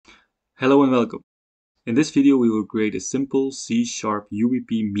Hello and welcome. In this video we will create a simple C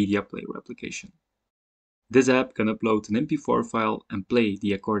UWP media player application. This app can upload an MP4 file and play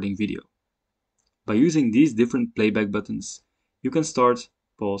the according video. By using these different playback buttons, you can start,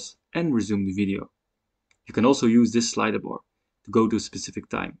 pause and resume the video. You can also use this sliderbar to go to a specific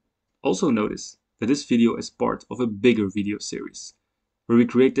time. Also notice that this video is part of a bigger video series, where we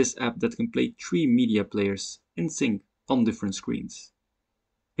create this app that can play 3 media players in sync on different screens.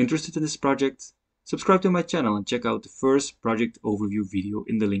 Interested in this project? Subscribe to my channel and check out the first project overview video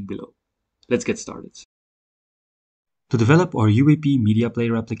in the link below. Let's get started. To develop our UWP media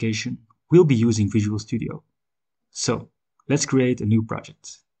player application, we'll be using Visual Studio. So, let's create a new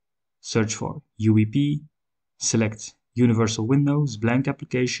project. Search for UWP, select Universal Windows blank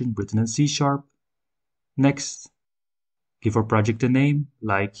application written in C#. Next, give our project a name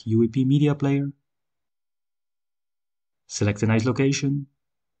like UWP media player. Select a nice location.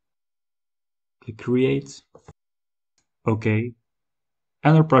 Click Create. OK.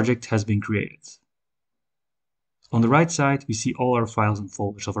 And our project has been created. On the right side, we see all our files and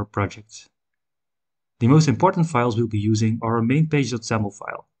folders of our project. The most important files we'll be using are our mainpage.xaml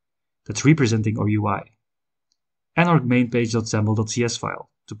file, that's representing our UI, and our mainpage.xaml.cs file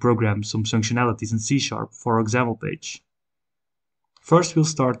to program some functionalities in C# for our XAML page. First, we'll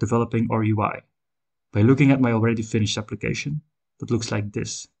start developing our UI by looking at my already finished application that looks like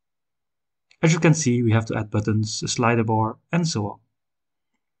this. As you can see, we have to add buttons, a slider bar, and so on.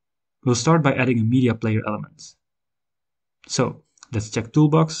 We'll start by adding a media player element. So, let's check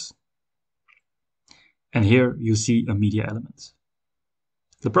Toolbox. And here you see a media element.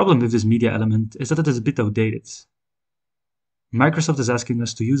 The problem with this media element is that it is a bit outdated. Microsoft is asking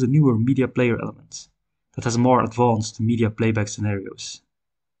us to use a newer media player element that has more advanced media playback scenarios.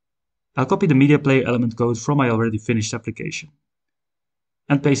 I'll copy the media player element code from my already finished application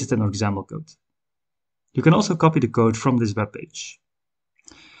and paste it in our XAML code. You can also copy the code from this web page.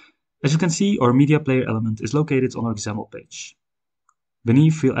 As you can see, our media player element is located on our XAML page.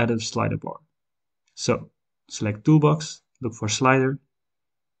 Beneath, we'll add a slider bar. So, select Toolbox, look for Slider,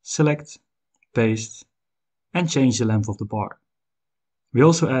 select, paste, and change the length of the bar. We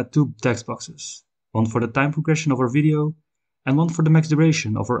also add 2 text boxes, one for the time progression of our video and one for the max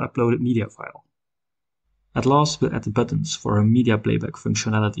duration of our uploaded media file. At last, we'll add the buttons for our media playback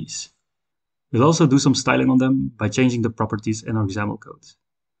functionalities. We'll also do some styling on them by changing the properties in our XAML code,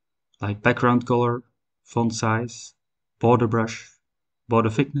 like background color, font size, border brush, border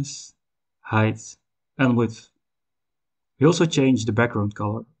thickness, height, and width. We also change the background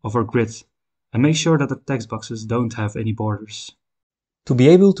color of our grid and make sure that the text boxes don't have any borders. To be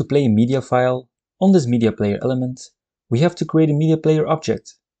able to play a media file on this media player element, we have to create a media player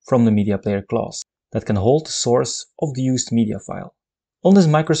object from the media player class that can hold the source of the used media file. On this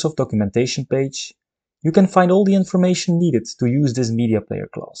Microsoft documentation page, you can find all the information needed to use this media player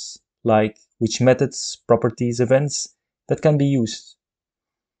class, like which methods, properties, events that can be used.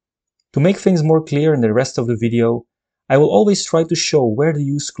 To make things more clear in the rest of the video, I will always try to show where the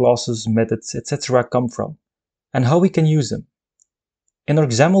used classes, methods, etc. come from, and how we can use them. In our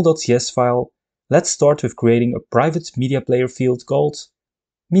XAML.cs file, let's start with creating a private media player field called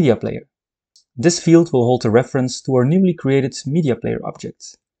media player. This field will hold a reference to our newly created media player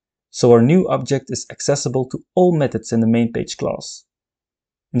object, so our new object is accessible to all methods in the main page class.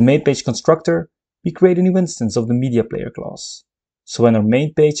 In the main page constructor, we create a new instance of the media player class, so when our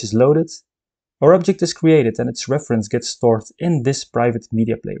main page is loaded, our object is created and its reference gets stored in this private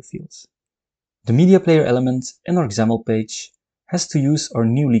media player field. The media player element in our XAML page has to use our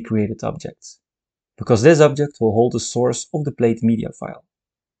newly created object, because this object will hold the source of the played media file.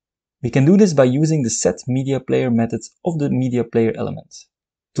 We can do this by using the setMediaPlayer method of the media player element.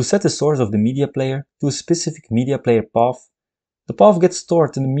 To set the source of the media player to a specific media player path, the path gets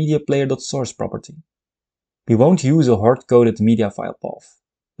stored in the mediaplayer.source property. We won't use a hard-coded media file path,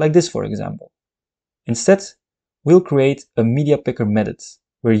 like this for example. Instead, we'll create a mediapicker method,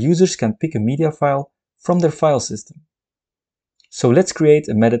 where users can pick a media file from their file system. So let's create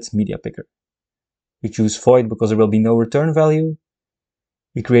a method mediapicker. We choose void because there will be no return value.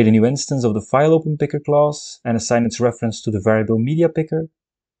 We create a new instance of the fileOpenPicker class and assign its reference to the variable mediapicker.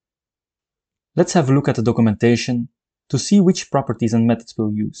 Let's have a look at the documentation to see which properties and methods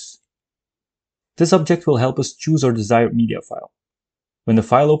we'll use. This object will help us choose our desired media file. When the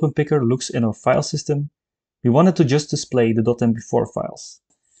fileOpenPicker looks in our file system, we want it to just display the .mp4 files.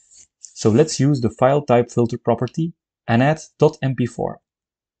 So let's use the file type filter property and add .mp4.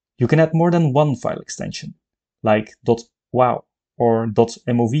 You can add more than one file extension, like .wow or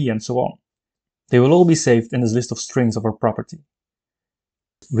 .mov and so on. They will all be saved in this list of strings of our property.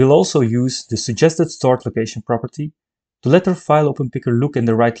 We'll also use the suggested stored location property to let our file open picker look in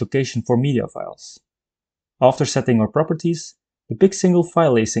the right location for media files. After setting our properties, the pick single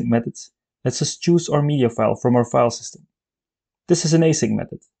file async method lets us choose our media file from our file system. This is an async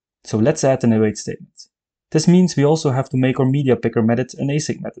method, so let's add an await statement. This means we also have to make our media picker method an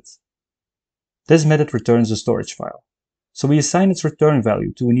async method. This method returns a storage file, so we assign its return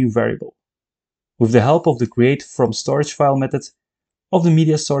value to a new variable. With the help of the createFromStorageFile method of the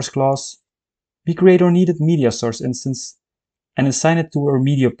media source class, we create our needed media source instance and assign it to our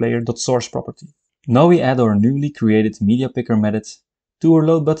mediaplayer.source property. Now we add our newly created mediapicker method to our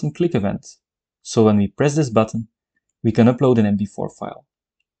load button click event, so when we press this button, we can upload an MP4 file.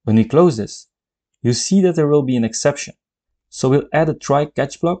 When we close this, you see that there will be an exception, so we'll add a try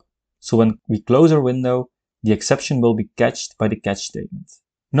catch block, so when we close our window, the exception will be catched by the catch statement.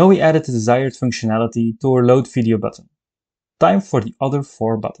 Now we added the desired functionality to our load video button. Time for the other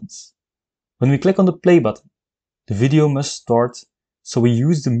 4 buttons. When we click on the play button, the video must start, so we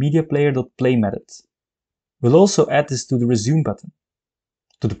use the mediaplayer.play method. We'll also add this to the resume button.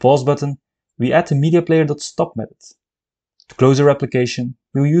 To the pause button, we add the mediaplayer.stop method. To close our application,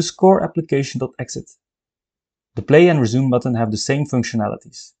 we'll use core application.exit. The play and resume button have the same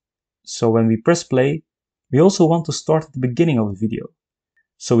functionalities. So when we press play, we also want to start at the beginning of the video.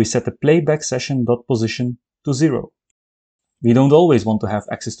 So we set the playback session.position to 0. We don't always want to have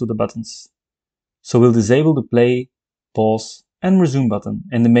access to the buttons. So we'll disable the play, pause, and resume button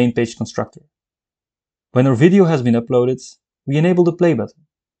in the main page constructor. When our video has been uploaded, we enable the play button.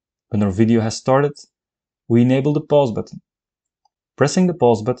 When our video has started, we enable the pause button. Pressing the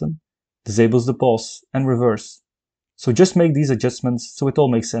pause button disables the pause and reverse. So just make these adjustments so it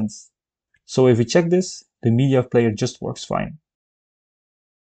all makes sense. So if we check this, the media player just works fine.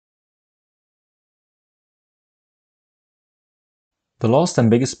 The last and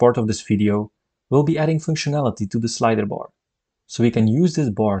biggest part of this video will be adding functionality to the slider bar, so we can use this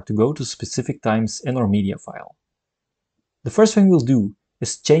bar to go to specific times in our media file. The first thing we'll do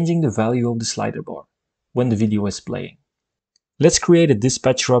is changing the value of the slider bar when the video is playing. Let's create a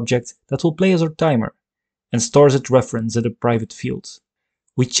dispatcher object that will play as our timer and stores its reference in a private field.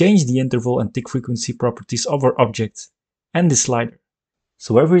 We change the interval and tick frequency properties of our object and the slider,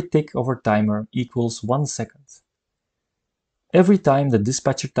 so every tick of our timer equals 1 second. Every time the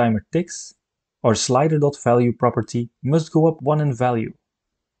dispatcher timer ticks, our slider.value property must go up 1 in value.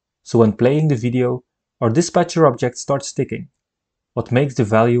 So when playing the video, our dispatcher object starts ticking, what makes the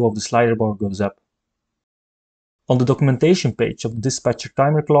value of the slider bar goes up. On the documentation page of the dispatcher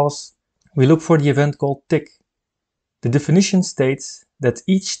timer class, we look for the event called tick. The definition states that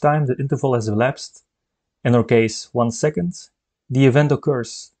each time the interval has elapsed, in our case 1 second, the event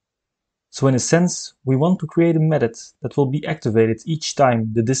occurs. So in a sense, we want to create a method that will be activated each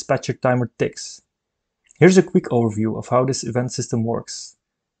time the dispatcher timer ticks. Here's a quick overview of how this event system works.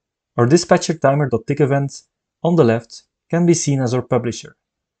 Our dispatcher timer.tick event on the left can be seen as our publisher,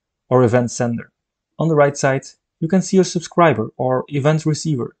 or event sender. On the right side, you can see our subscriber or event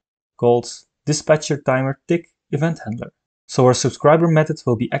receiver, called dispatcher timer tick event handler. So our subscriber method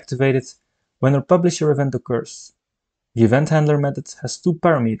will be activated when our publisher event occurs. The event handler method has 2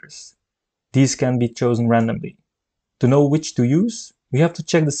 parameters. These can be chosen randomly. To know which to use, we have to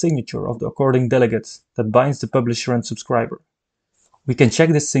check the signature of the according delegate that binds the publisher and subscriber. We can check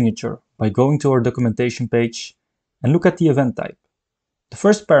this signature by going to our documentation page and look at the event type. The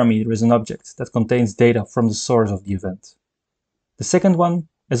first parameter is an object that contains data from the source of the event. The second one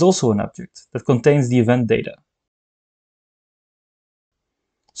is also an object that contains the event data.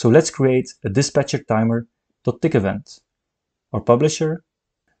 So let's create a dispatcher timer.tick event, our publisher,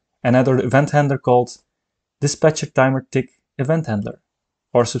 and add our event handler called dispatcher timer tick event handler,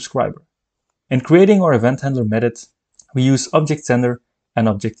 or subscriber. In creating our event handler method, we use object sender and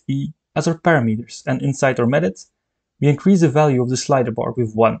object e as our parameters, and inside our method, we increase the value of the slider bar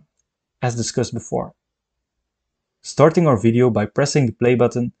with 1, as discussed before. Starting our video by pressing the play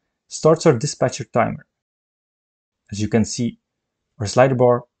button starts our dispatcher timer. As you can see, our slider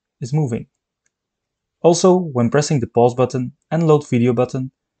bar is moving. Also, when pressing the pause button and load video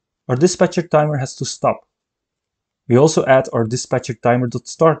button, our dispatcher timer has to stop. We also add our dispatcher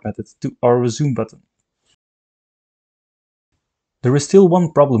timer.start method to our resume button. There is still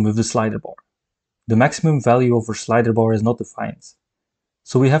one problem with the slider bar. The maximum value of our slider bar is not defined.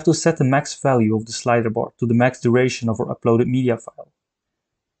 So we have to set the max value of the slider bar to the max duration of our uploaded media file.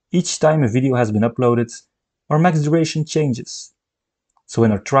 Each time a video has been uploaded, our max duration changes. So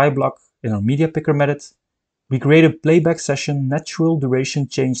in our try block in our media picker method, we create a playback session natural duration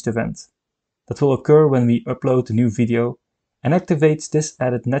changed event that will occur when we upload a new video and activates this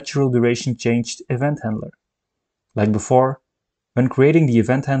added natural duration changed event handler. Like before, when creating the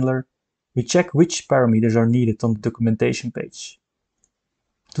event handler, we check which parameters are needed on the documentation page.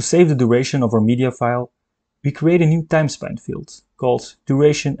 To save the duration of our media file, we create a new timespan field called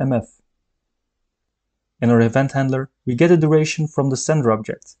duration_mf. In our event handler, we get the duration from the sender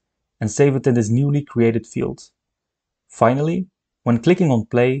object and save it in this newly created field. Finally, when clicking on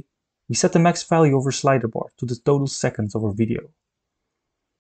play, we set the max value of our sliderbar to the total seconds of our video.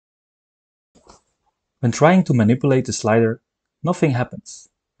 When trying to manipulate the slider, nothing happens,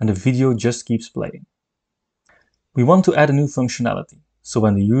 and the video just keeps playing. We want to add a new functionality, so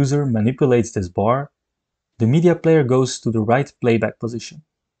when the user manipulates this bar, the media player goes to the right playback position.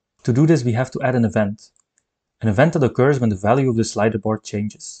 To do this, we have to add an event that occurs when the value of the slider bar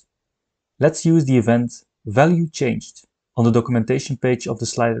changes. Let's use the event valueChanged on the documentation page of the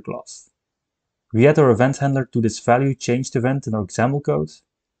slider class. We add our event handler to this valueChanged event in our example code.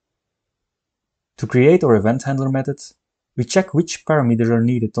 To create our event handler method, we check which parameters are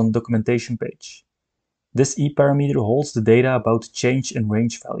needed on the documentation page. This eParameter holds the data about the change in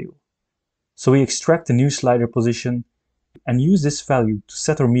range value. So we extract the new slider position and use this value to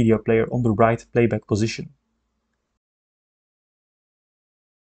set our media player on the right playback position.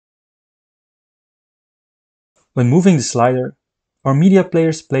 When moving the slider, our media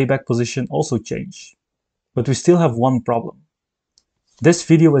player's playback position also changes, but we still have one problem. This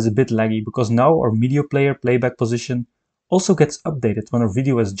video is a bit laggy because now our media player playback position also gets updated when our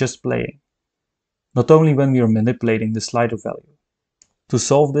video is just playing, not only when we are manipulating the slider value. To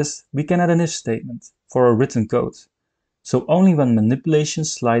solve this, we can add an if statement for our written code, so only when manipulation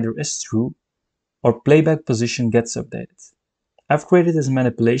slider is true, our playback position gets updated. I've created this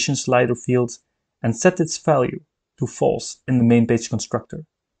manipulation slider field and set its value to false in the main page constructor.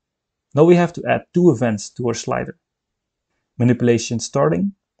 Now we have to add two events to our slider. Manipulation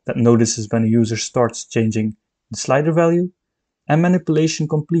starting, that notices when a user starts changing the slider value, and manipulation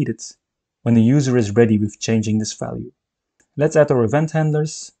completed, when the user is ready with changing this value. Let's add our event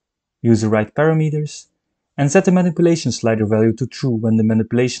handlers, use the right parameters, and set the manipulation slider value to true when the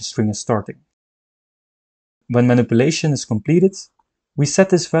manipulation string is starting. When manipulation is completed, we set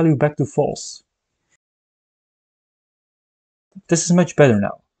this value back to false. This is much better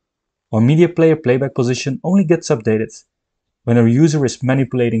now. Our media player playback position only gets updated when our user is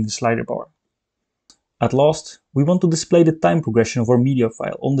manipulating the slider bar. At last, we want to display the time progression of our media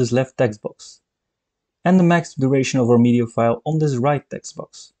file on this left text box, and the max duration of our media file on this right text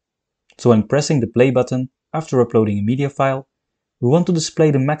box. So when pressing the play button after uploading a media file, we want to display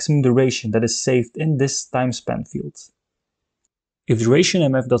the maximum duration that is saved in this timespan field. If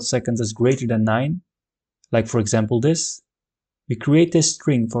duration_mf.seconds is greater than 9, like for example this, we create this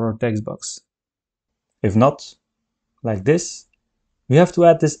string for our text box. If not, like this, we have to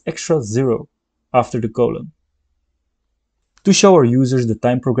add this extra 0 after the colon. To show our users the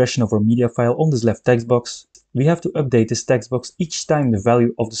time progression of our media file on this left text box, we have to update this text box each time the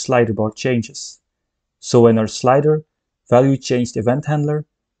value of the slider bar changes. So in our slider valueChanged event handler,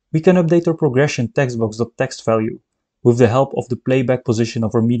 we can update our progression textbox.text value with the help of the playback position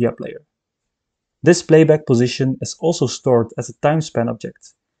of our media player. This playback position is also stored as a timespan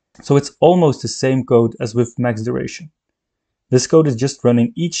object, so it's almost the same code as with max duration. This code is just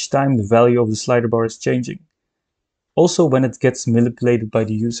running each time the value of the slider bar is changing, also when it gets manipulated by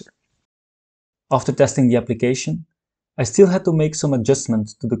the user. After testing the application, I still had to make some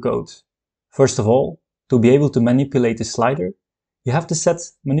adjustments to the code. First of all, to be able to manipulate the slider, you have to set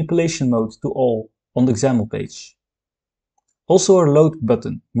manipulation mode to all on the example page. Also, our load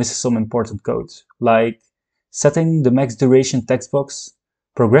button misses some important code, like setting the max duration text box,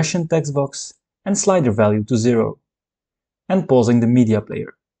 progression text box, and slider value to 0, and pausing the media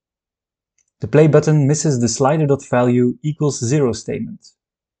player. The play button misses the slider.value equals 0 statement.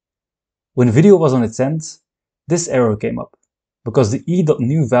 When video was on its end, this error came up, because the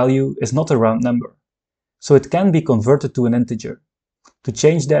e.new value is not a round number, so it can be converted to an integer. To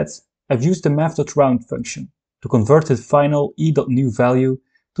change that, I've used the math.round function to convert the final e.new value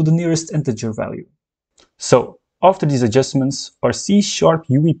to the nearest integer value. So, after these adjustments, our C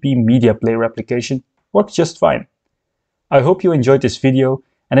UWP media player application works just fine. I hope you enjoyed this video,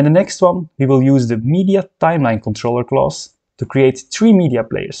 and in the next one we will use the media timeline controller class to create 3 media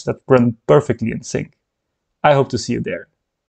players that run perfectly in sync. I hope to see you there.